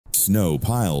Snow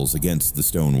piles against the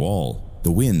stone wall.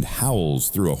 The wind howls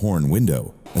through a horn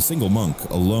window. A single monk,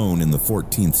 alone in the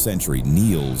 14th century,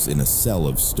 kneels in a cell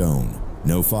of stone.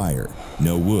 No fire,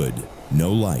 no wood,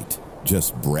 no light,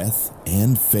 just breath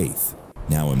and faith.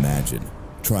 Now imagine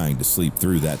trying to sleep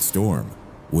through that storm,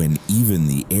 when even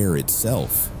the air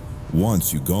itself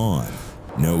wants you gone.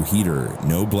 No heater,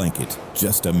 no blanket,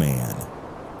 just a man.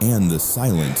 And the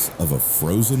silence of a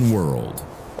frozen world.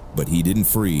 But he didn't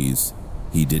freeze.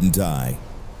 He didn't die.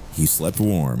 He slept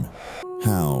warm.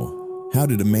 How? How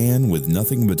did a man with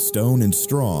nothing but stone and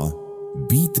straw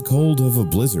beat the cold of a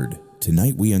blizzard?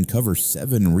 Tonight we uncover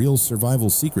 7 real survival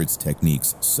secrets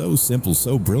techniques so simple,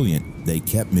 so brilliant, they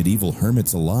kept medieval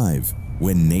hermits alive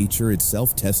when nature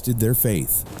itself tested their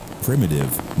faith.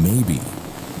 Primitive, maybe,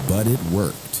 but it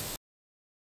worked.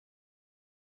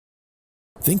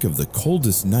 Think of the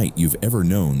coldest night you've ever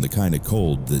known, the kind of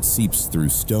cold that seeps through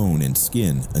stone and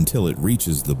skin until it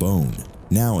reaches the bone.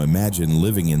 Now imagine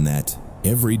living in that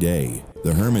every day.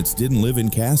 The hermits didn't live in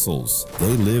castles.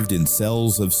 They lived in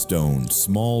cells of stone,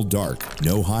 small, dark,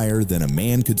 no higher than a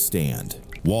man could stand.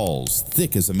 Walls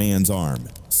thick as a man's arm.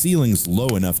 Ceilings low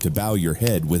enough to bow your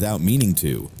head without meaning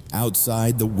to.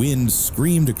 Outside, the wind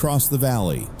screamed across the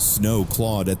valley. Snow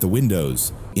clawed at the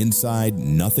windows. Inside,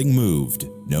 nothing moved.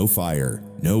 No fire,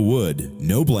 no wood,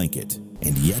 no blanket.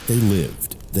 And yet they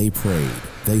lived. They prayed.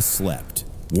 They slept.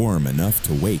 Warm enough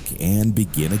to wake and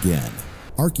begin again.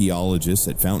 Archaeologists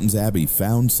at Fountains Abbey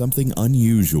found something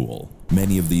unusual.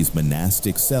 Many of these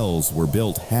monastic cells were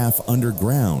built half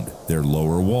underground, their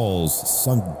lower walls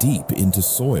sunk deep into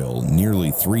soil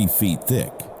nearly 3 feet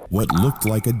thick. What looked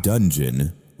like a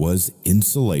dungeon was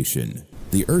insulation.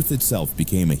 The earth itself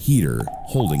became a heater,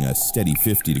 holding a steady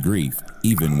 50 degrees,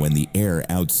 even when the air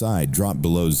outside dropped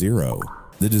below zero.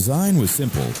 The design was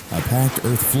simple: a packed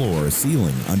earth floor, a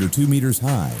ceiling under 2 meters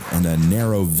high, and a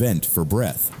narrow vent for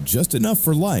breath, just enough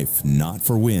for life, not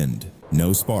for wind.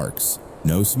 No sparks,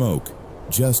 no smoke,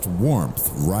 just warmth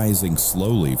rising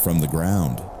slowly from the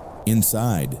ground.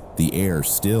 Inside, the air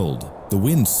stilled. The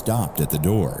wind stopped at the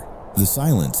door. The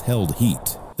silence held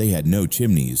heat. They had no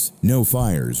chimneys, no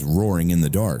fires roaring in the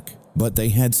dark, but they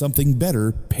had something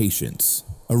better: patience.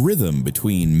 A rhythm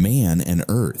between man and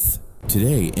earth.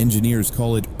 Today, engineers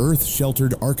call it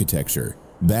earth-sheltered architecture.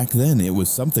 Back then, it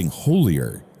was something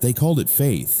holier. They called it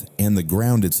faith, and the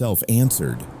ground itself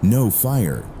answered. No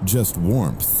fire, just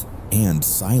warmth and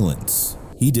silence.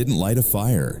 He didn't light a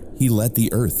fire. He let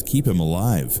the earth keep him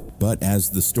alive. But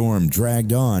as the storm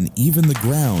dragged on, even the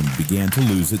ground began to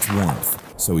lose its warmth.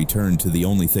 So he turned to the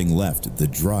only thing left, the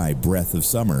dry breath of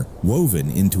summer,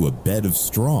 woven into a bed of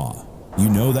straw. You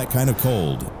know that kind of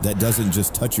cold that doesn't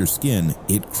just touch your skin,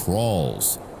 it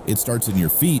crawls. It starts in your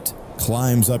feet,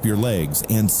 climbs up your legs,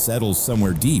 and settles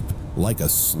somewhere deep, like a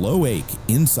slow ache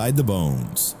inside the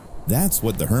bones. That's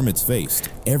what the hermits faced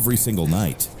every single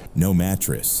night. No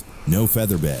mattress, no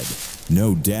featherbed,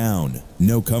 no down,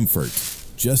 no comfort,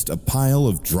 just a pile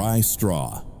of dry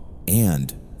straw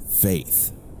and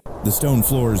faith. The stone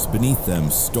floors beneath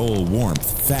them stole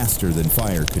warmth faster than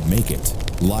fire could make it.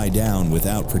 Lie down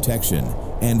without protection,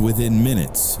 and within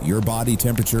minutes, your body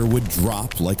temperature would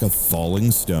drop like a falling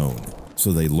stone.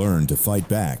 So they learned to fight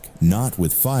back, not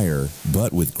with fire,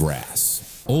 but with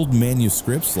grass. Old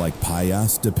manuscripts like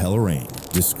Payas de Pèlerin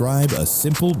describe a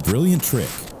simple, brilliant trick: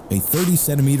 a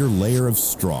 30-centimeter layer of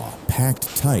straw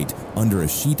packed tight under a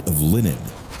sheet of linen.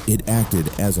 It acted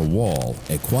as a wall,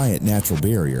 a quiet natural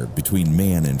barrier between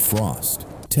man and frost.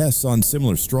 Tests on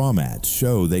similar straw mats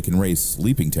show they can raise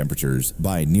sleeping temperatures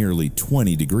by nearly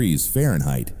 20 degrees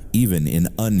Fahrenheit, even in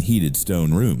unheated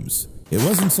stone rooms. It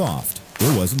wasn't soft,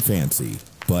 it wasn't fancy,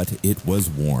 but it was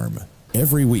warm.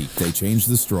 Every week they changed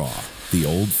the straw, the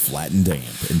old flat and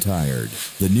damp and tired,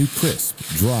 the new crisp,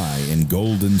 dry and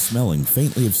golden, smelling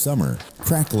faintly of summer,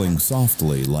 crackling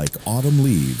softly like autumn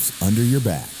leaves under your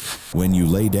back. When you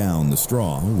lay down, the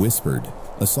straw whispered,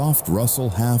 a soft rustle,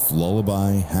 half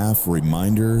lullaby, half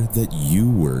reminder that you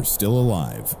were still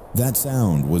alive. That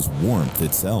sound was warmth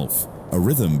itself, a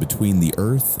rhythm between the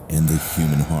earth and the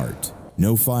human heart.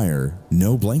 No fire,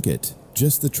 no blanket,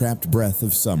 just the trapped breath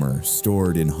of summer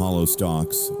stored in hollow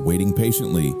stalks, waiting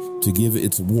patiently to give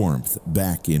its warmth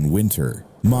back in winter.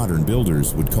 Modern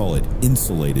builders would call it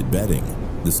insulated bedding.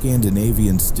 The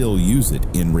Scandinavians still use it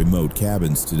in remote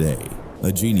cabins today.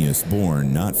 A genius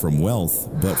born not from wealth,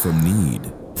 but from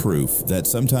need. Proof that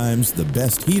sometimes the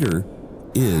best heater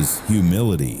is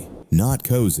humility. Not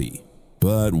cozy,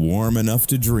 but warm enough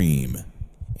to dream.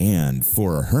 And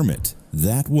for a hermit,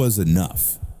 that was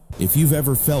enough. If you've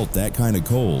ever felt that kind of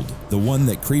cold, the one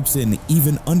that creeps in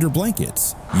even under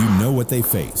blankets, you know what they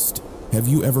faced. Have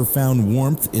you ever found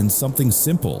warmth in something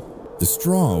simple? The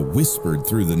straw whispered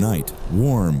through the night,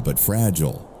 warm but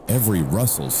fragile. Every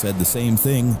rustle said the same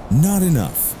thing, not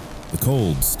enough. The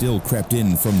cold still crept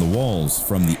in from the walls,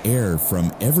 from the air,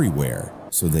 from everywhere.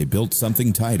 So they built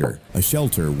something tighter, a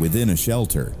shelter within a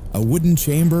shelter, a wooden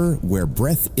chamber where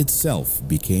breath itself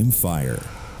became fire.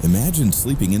 Imagine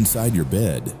sleeping inside your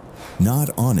bed, not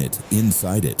on it,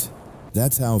 inside it.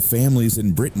 That's how families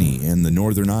in Brittany and the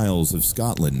Northern Isles of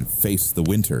Scotland faced the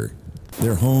winter.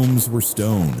 Their homes were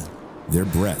stone. Their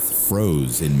breath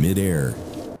froze in midair.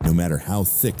 No matter how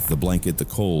thick the blanket, the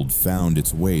cold found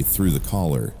its way through the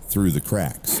collar, through the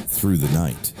cracks, through the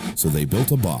night. So they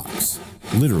built a box,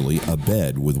 literally a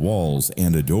bed with walls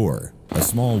and a door. A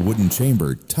small wooden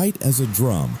chamber tight as a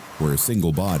drum where a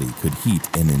single body could heat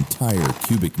an entire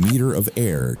cubic meter of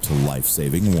air to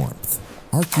life-saving warmth.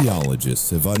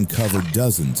 Archaeologists have uncovered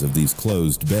dozens of these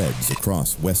closed beds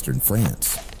across western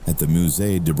France. At the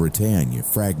Musée de Bretagne,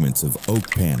 fragments of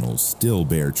oak panels still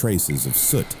bear traces of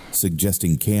soot,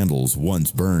 suggesting candles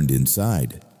once burned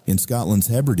inside. In Scotland's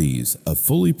Hebrides, a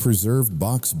fully preserved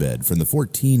box bed from the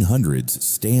 1400s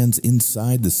stands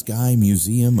inside the Sky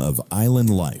Museum of Island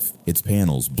Life. Its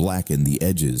panels blacken the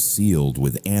edges, sealed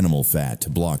with animal fat to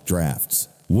block drafts.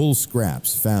 Wool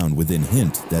scraps found within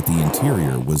hint that the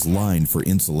interior was lined for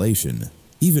insulation.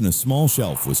 Even a small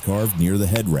shelf was carved near the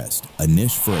headrest, a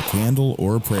niche for a candle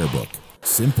or a prayer book.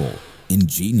 Simple,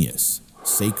 ingenious,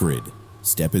 sacred.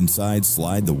 Step inside,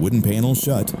 slide the wooden panel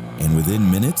shut, and within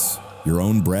minutes, your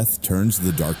own breath turns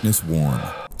the darkness warm.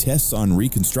 Tests on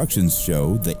reconstructions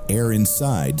show the air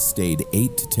inside stayed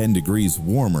 8 to 10 degrees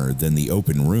warmer than the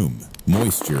open room.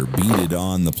 Moisture beaded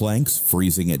on the planks,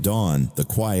 freezing at dawn, the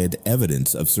quiet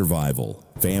evidence of survival.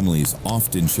 Families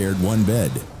often shared one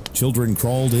bed. Children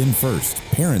crawled in first,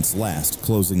 parents last,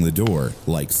 closing the door,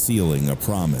 like sealing a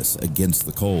promise against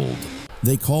the cold.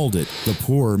 They called it the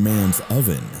poor man's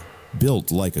oven,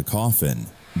 built like a coffin,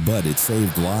 but it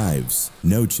saved lives.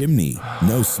 No chimney,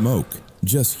 no smoke,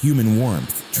 just human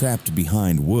warmth trapped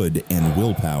behind wood and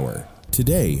willpower.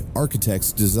 Today,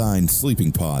 architects design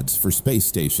sleeping pods for space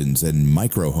stations and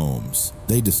micro-homes.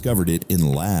 They discovered it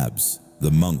in labs.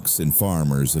 The monks and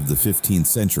farmers of the 15th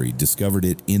century discovered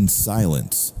it in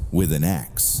silence, with an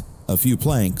axe, a few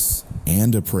planks,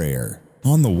 and a prayer.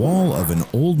 On the wall of an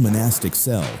old monastic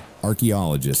cell,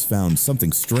 archaeologists found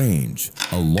something strange,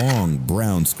 a long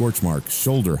brown scorch mark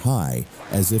shoulder high,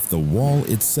 as if the wall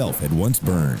itself had once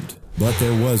burned. But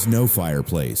there was no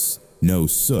fireplace, no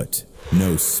soot,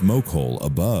 no smoke hole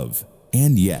above.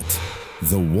 And yet,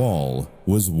 the wall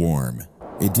was warm.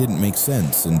 It didn't make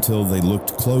sense until they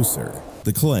looked closer.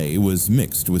 The clay was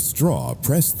mixed with straw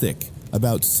pressed thick,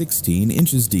 about 16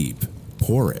 inches deep,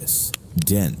 porous,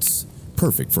 dense,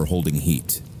 perfect for holding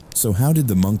heat. So how did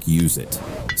the monk use it?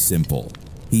 Simple.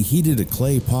 He heated a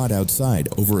clay pot outside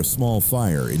over a small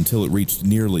fire until it reached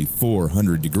nearly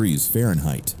 400 degrees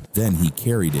Fahrenheit. Then he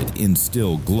carried it in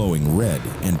still glowing red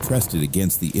and pressed it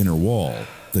against the inner wall.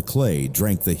 The clay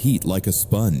drank the heat like a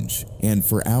sponge, and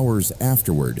for hours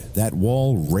afterward, that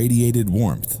wall radiated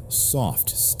warmth, soft,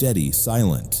 steady,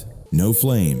 silent. No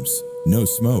flames, no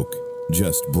smoke,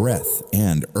 just breath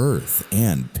and earth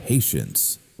and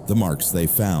patience. The marks they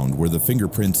found were the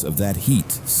fingerprints of that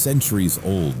heat, centuries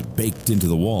old, baked into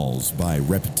the walls by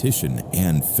repetition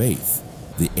and faith.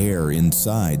 The air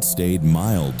inside stayed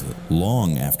mild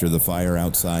long after the fire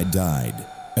outside died.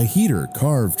 A heater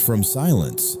carved from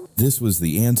silence. This was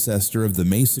the ancestor of the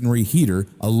masonry heater,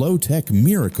 a low-tech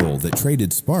miracle that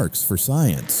traded sparks for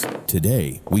science.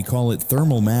 Today, we call it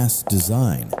thermal mass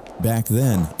design. Back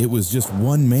then, it was just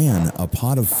one man, a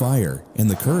pot of fire, and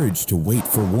the courage to wait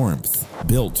for warmth.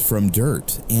 Built from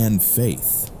dirt and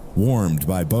faith. Warmed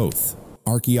by both.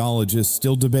 Archaeologists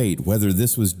still debate whether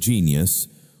this was genius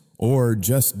or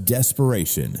just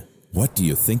desperation. What do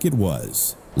you think it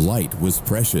was? Light was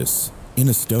precious. In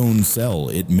a stone cell,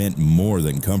 it meant more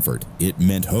than comfort. It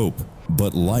meant hope.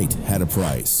 But light had a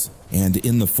price. And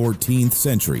in the 14th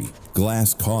century,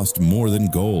 glass cost more than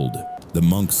gold. The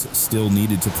monks still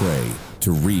needed to pray,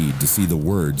 to read, to see the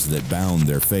words that bound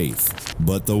their faith.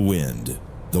 But the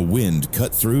wind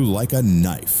cut through like a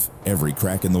knife. Every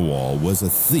crack in the wall was a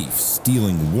thief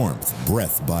stealing warmth,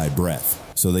 breath by breath.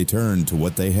 So they turned to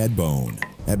what they had bone.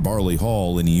 At Barley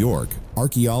Hall in New York,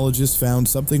 archaeologists found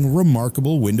something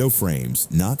remarkable: window frames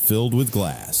not filled with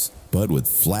glass, but with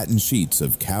flattened sheets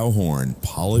of cow horn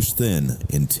polished thin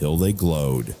until they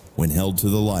glowed. When held to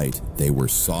the light, they were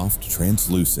soft,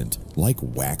 translucent, like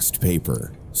waxed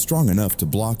paper, strong enough to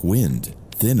block wind,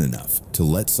 thin enough to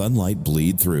let sunlight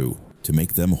bleed through. To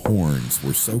make them, horns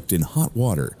were soaked in hot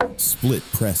water, split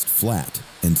pressed flat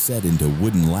and set into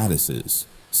wooden lattices.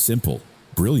 Simple,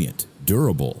 brilliant,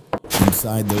 durable.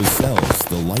 Inside those cells,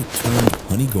 the light turned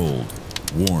honey gold.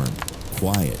 Warm,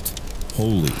 quiet,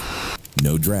 holy.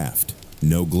 No draft,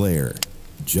 no glare,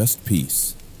 just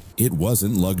peace. It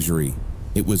wasn't luxury.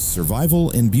 It was survival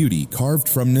and beauty carved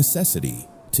from necessity.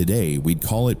 Today, we'd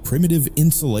call it primitive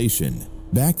insulation.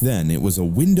 Back then, it was a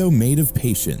window made of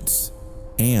patience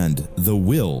and the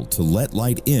will to let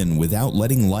light in without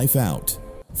letting life out.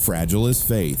 Fragile as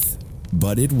faith,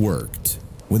 but it worked.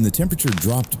 When the temperature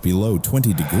dropped below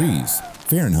 20 degrees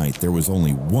Fahrenheit, there was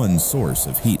only one source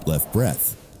of heat left: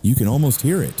 breath. You can almost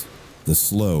hear it. The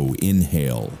slow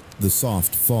inhale, the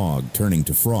soft fog turning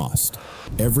to frost.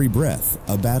 Every breath,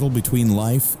 a battle between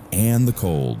life and the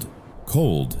cold.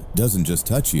 Cold doesn't just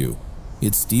touch you,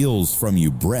 it steals from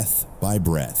you breath by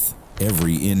breath.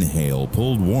 Every inhale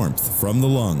pulled warmth from the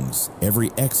lungs. Every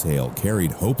exhale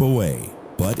carried hope away.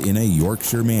 But in a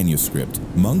Yorkshire manuscript,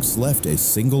 monks left a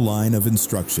single line of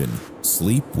instruction: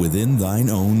 sleep within thine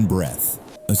own breath.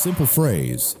 A simple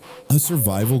phrase, a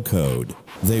survival code.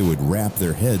 They would wrap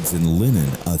their heads in linen,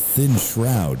 a thin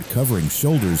shroud covering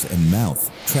shoulders and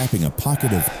mouth, trapping a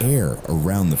pocket of air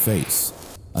around the face.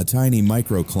 A tiny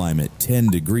microclimate 10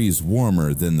 degrees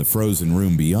warmer than the frozen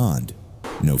room beyond.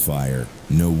 No fire,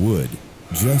 no wood,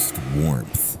 just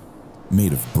warmth,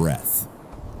 made of breath.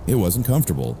 It wasn't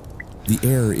comfortable. The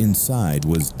air inside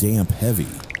was damp heavy,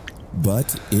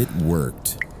 but it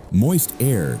worked. Moist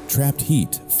air trapped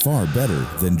heat far better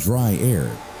than dry air.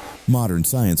 Modern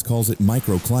science calls it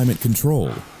microclimate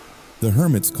control. The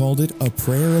Hermits called it a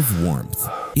prayer of warmth.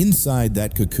 Inside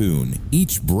that cocoon,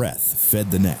 each breath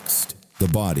fed the next. The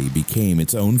body became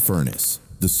its own furnace,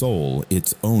 the soul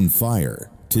its own fire.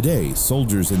 Today,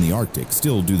 soldiers in the Arctic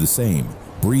still do the same,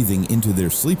 breathing into their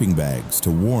sleeping bags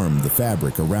to warm the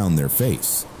fabric around their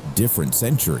face. Different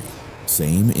century,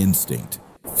 same instinct.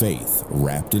 Faith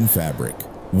wrapped in fabric.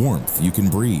 Warmth you can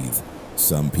breathe.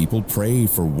 Some people pray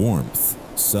for warmth.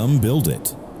 Some build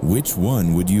it. Which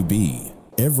one would you be?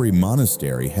 Every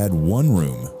monastery had one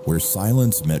room where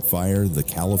silence met fire, the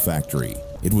calefactory.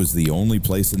 It was the only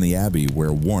place in the abbey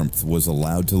where warmth was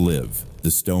allowed to live.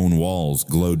 The stone walls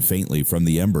glowed faintly from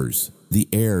the embers. The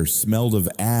air smelled of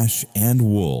ash and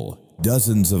wool.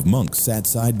 Dozens of monks sat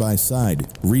side by side,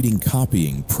 reading,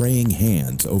 copying, praying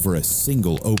hands over a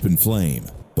single open flame.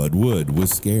 But wood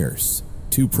was scarce,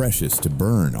 too precious to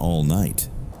burn all night.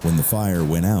 When the fire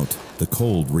went out, the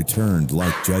cold returned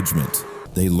like judgment.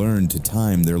 They learned to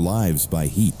time their lives by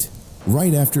heat.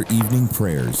 Right after evening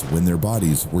prayers, when their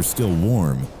bodies were still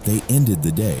warm, they ended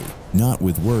the day, not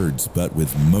with words but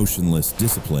with motionless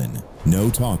discipline.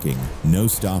 No talking, no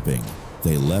stopping.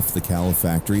 They left the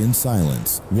calefactory in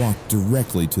silence, walked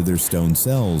directly to their stone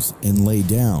cells, and lay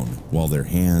down while their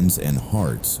hands and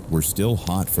hearts were still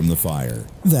hot from the fire.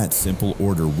 That simple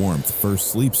order warmth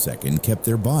first sleep second kept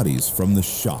their bodies from the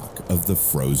shock of the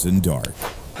frozen dark.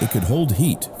 It could hold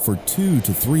heat for 2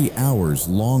 to 3 hours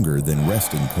longer than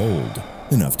resting cold.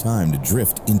 Enough time to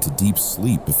drift into deep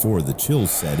sleep before the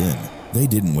chills set in. They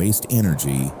didn't waste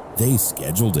energy, they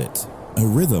scheduled it. A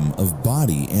rhythm of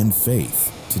body and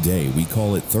faith. Today we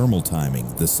call it thermal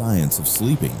timing, the science of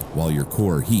sleeping while your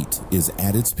core heat is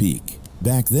at its peak.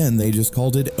 Back then they just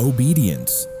called it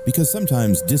obedience, because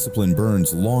sometimes discipline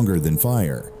burns longer than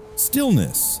fire.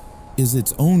 Stillness is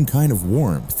its own kind of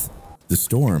warmth. The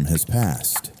storm has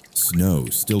passed. Snow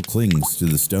still clings to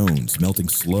the stones, melting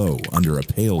slow under a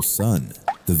pale sun.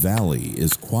 The valley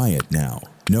is quiet now.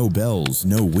 No bells,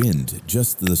 no wind,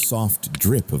 just the soft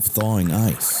drip of thawing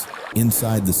ice.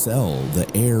 Inside the cell, the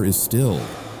air is still.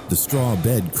 The straw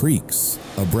bed creaks.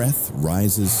 A breath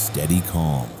rises steady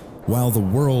calm. While the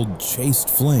world chased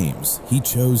flames, he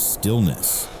chose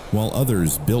stillness. While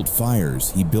others built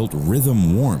fires, he built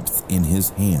rhythm warmth in his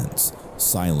hands,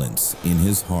 silence in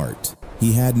his heart.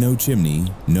 He had no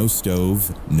chimney, no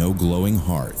stove, no glowing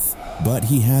hearth. But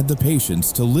he had the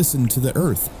patience to listen to the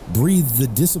earth, breathe the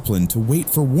discipline to wait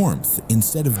for warmth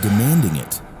instead of demanding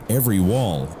it. Every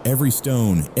wall, every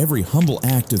stone, every humble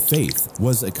act of faith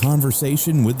was a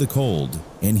conversation with the cold,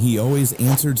 and he always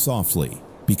answered softly,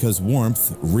 because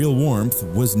warmth, real warmth,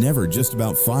 was never just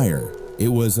about fire. It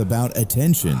was about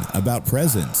attention, about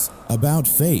presence, about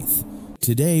faith.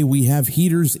 Today we have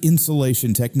heaters,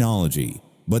 insulation technology,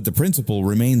 but the principle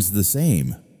remains the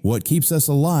same. What keeps us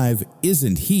alive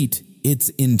isn't heat, it's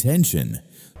intention.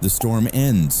 The storm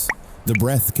ends, the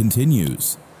breath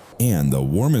continues, and the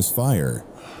warmest fire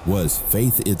was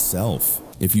faith itself.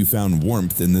 If you found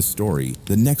warmth in this story,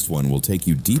 the next one will take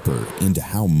you deeper into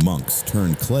how monks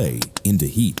turned clay into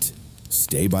heat.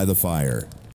 Stay by the fire.